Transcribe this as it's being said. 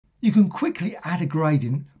You can quickly add a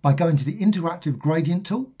gradient by going to the Interactive Gradient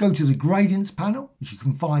tool, go to the Gradients panel, which you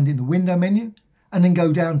can find in the Window menu, and then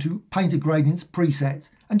go down to Painter Gradients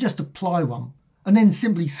Presets and just apply one. And then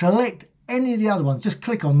simply select any of the other ones, just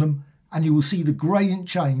click on them and you will see the gradient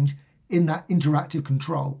change in that interactive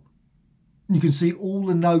control. And you can see all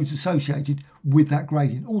the nodes associated with that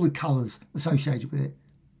gradient, all the colours associated with it.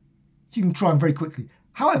 So you can try them very quickly.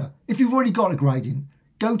 However, if you've already got a gradient,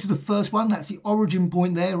 go to the first one, that's the origin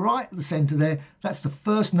point there, right at the centre there, that's the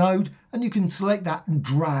first node, and you can select that and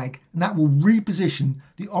drag, and that will reposition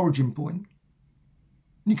the origin point.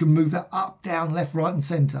 And you can move that up, down, left, right and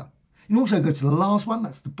centre. You can also go to the last one,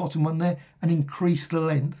 that's the bottom one there, and increase the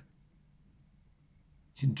length.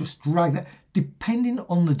 You can just drag that. Depending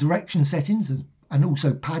on the direction settings and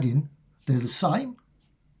also padding, they're the same.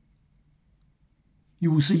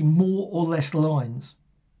 You will see more or less lines.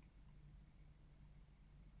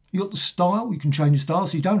 You've got the style, you can change the style,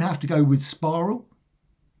 so you don't have to go with spiral.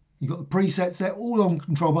 You've got the presets there, all on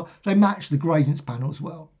control bar. They match the gradients panel as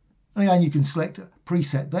well. And again, you can select a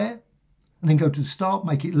preset there, and then go to the start,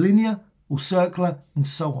 make it linear or circular, and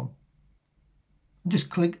so on. And just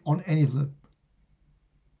click on any of them.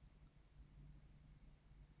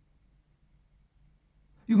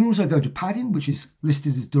 You can also go to padding, which is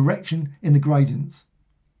listed as direction in the gradients.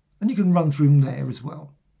 And you can run through them there as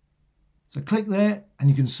well. So click there and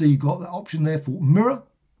you can see you've got that option there for mirror.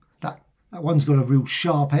 That one's got a real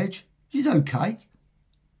sharp edge, which is okay.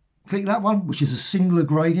 Click that one, which is a singular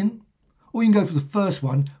gradient. Or you can go for the first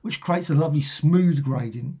one, which creates a lovely smooth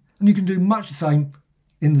gradient. And you can do much the same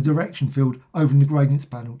in the direction field over in the gradients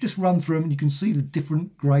panel. Just run through them and you can see the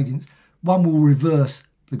different gradients. One will reverse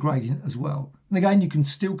the gradient as well. And again, you can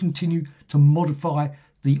still continue to modify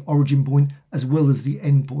the origin point as well as the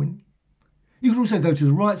end point. You can also go to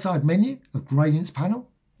the right side menu of Gradients panel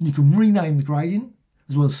and you can rename the gradient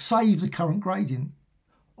as well as save the current gradient.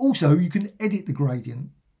 Also, you can edit the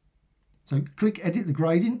gradient. So click Edit the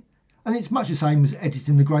Gradient and it's much the same as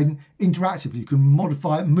editing the gradient interactively. You can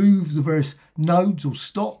modify it, move the various nodes or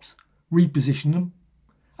stops, reposition them.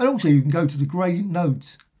 And also you can go to the Gradient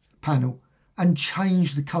Nodes panel and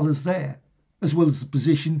change the colours there, as well as the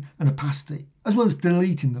position and opacity, as well as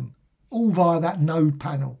deleting them, all via that node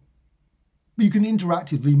panel. But you can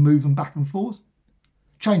interactively move them back and forth,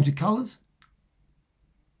 change the colours,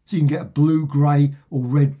 so you can get a blue, grey or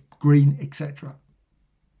red, green, etc.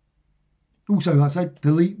 Also, like I said,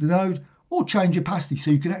 delete the node or change opacity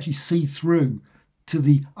so you can actually see through to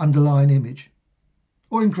the underlying image.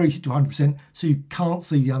 Or increase it to 100% so you can't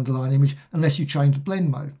see the underlying image unless you change the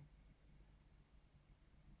blend mode.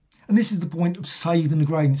 And this is the point of saving the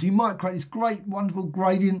gradient. So you might create this great, wonderful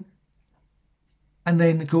gradient, and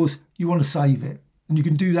then, of course, you want to save it. And you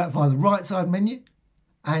can do that via the right side menu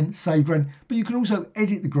and save gradient. But you can also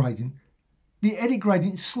edit the gradient. The edit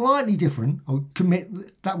gradient is slightly different. I'll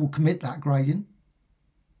commit, that will commit that gradient.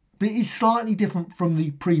 But it is slightly different from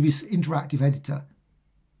the previous interactive editor.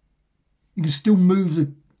 You can still move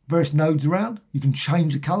the various nodes around. You can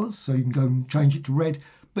change the colours, so you can go and change it to red.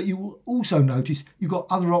 But you will also notice you've got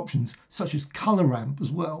other options such as colour ramp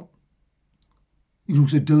as well. You can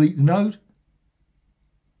also delete the node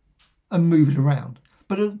and move it around.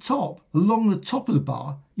 But at the top, along the top of the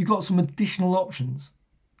bar, you've got some additional options.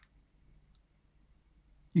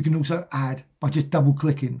 You can also add by just double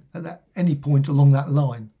clicking at any point along that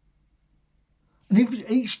line. And if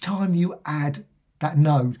each time you add that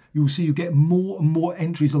node, you will see you get more and more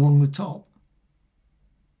entries along the top.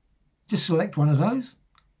 Just select one of those.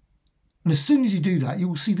 And as soon as you do that, you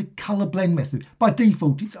will see the colour blend method. By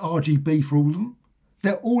default, it's RGB for all of them.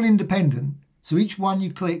 They're all independent. So each one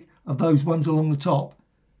you click of those ones along the top.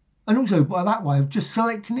 And also by that way of just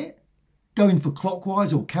selecting it, going for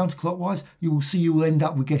clockwise or counterclockwise, you will see you will end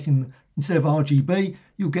up with getting, instead of RGB,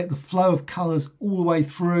 you'll get the flow of colours all the way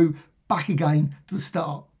through, back again to the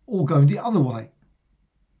start, or going the other way.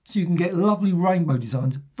 So you can get lovely rainbow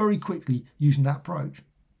designs very quickly using that approach.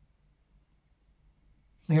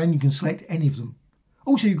 Again, you can select any of them.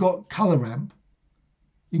 Also, you've got colour ramp.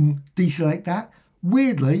 You can deselect that.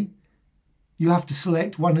 Weirdly, you have to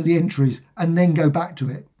select one of the entries and then go back to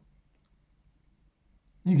it.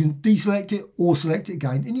 You can deselect it or select it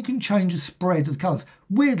again, and you can change the spread of the colours.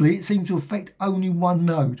 Weirdly, it seems to affect only one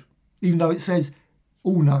node, even though it says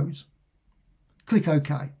all nodes. Click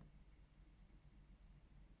OK.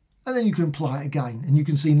 And then you can apply it again, and you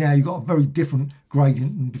can see now you've got a very different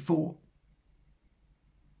gradient than before.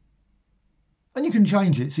 And you can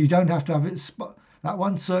change it, so you don't have to have it that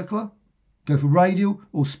one circular. Go for radial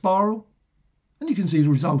or spiral, and you can see the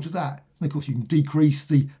result of that. And of course, you can decrease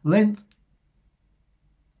the length.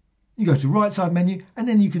 You go to right side menu and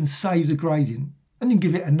then you can save the gradient and you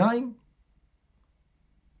can give it a name,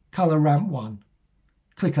 colour ramp 1.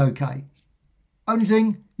 Click OK. Only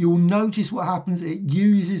thing, you'll notice what happens, it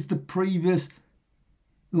uses the previous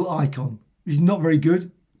little icon, which is not very good,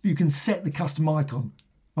 but you can set the custom icon.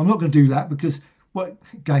 I'm not going to do that because, well,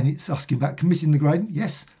 again, it's asking about committing the gradient.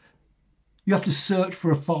 Yes, you have to search for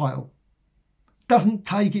a file. Doesn't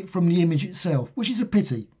take it from the image itself, which is a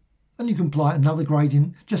pity. And you can apply another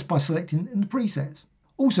gradient just by selecting in the presets.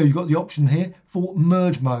 Also, you've got the option here for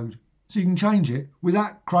merge mode. So you can change it with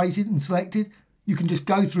that created and selected. You can just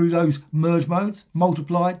go through those merge modes,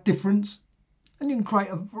 multiply, difference, and you can create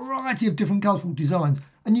a variety of different colourful designs.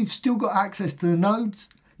 And you've still got access to the nodes.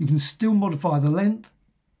 You can still modify the length,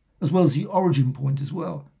 as well as the origin point as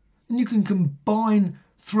well. And you can combine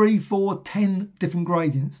 3, 4, 10 different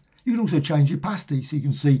gradients. You can also change opacity so you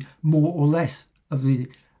can see more or less of the...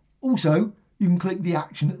 Also, you can click the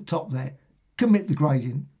action at the top there, commit the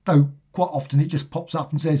gradient, though quite often it just pops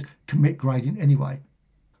up and says commit gradient anyway.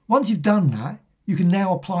 Once you've done that, you can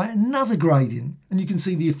now apply another gradient and you can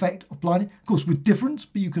see the effect of applying it, of course with difference,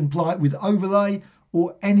 but you can apply it with overlay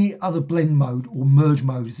or any other blend mode or merge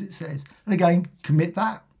mode as it says. And again, commit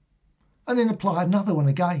that and then apply another one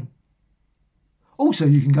again. Also,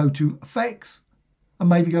 you can go to effects and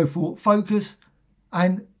maybe go for focus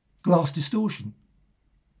and glass distortion.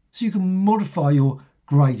 So you can modify your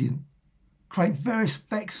gradient, create various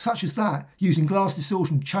effects such as that, using glass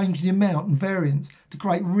distortion, change the amount and variance to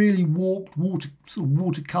create really warped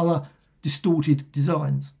watercolour distorted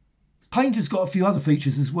designs. Painter's got a few other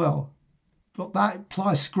features as well. Got that,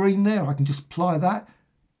 apply a screen there, I can just apply that.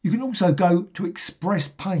 You can also go to Express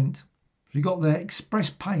Paint. You've got there Express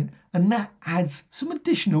Paint, and that adds some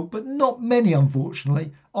additional, but not many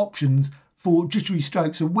unfortunately, options for jittery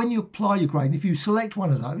strokes. So when you apply your gradient, if you select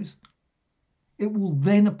one of those, it will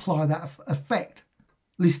then apply that effect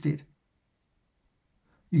listed.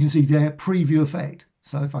 You can see there, preview effect.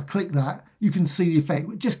 So if I click that, you can see the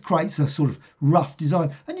effect. It just creates a sort of rough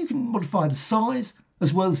design, and you can modify the size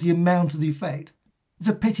as well as the amount of the effect. It's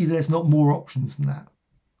a pity there's not more options than that.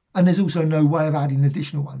 And there's also no way of adding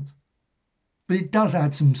additional ones. But it does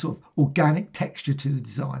add some sort of organic texture to the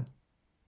design.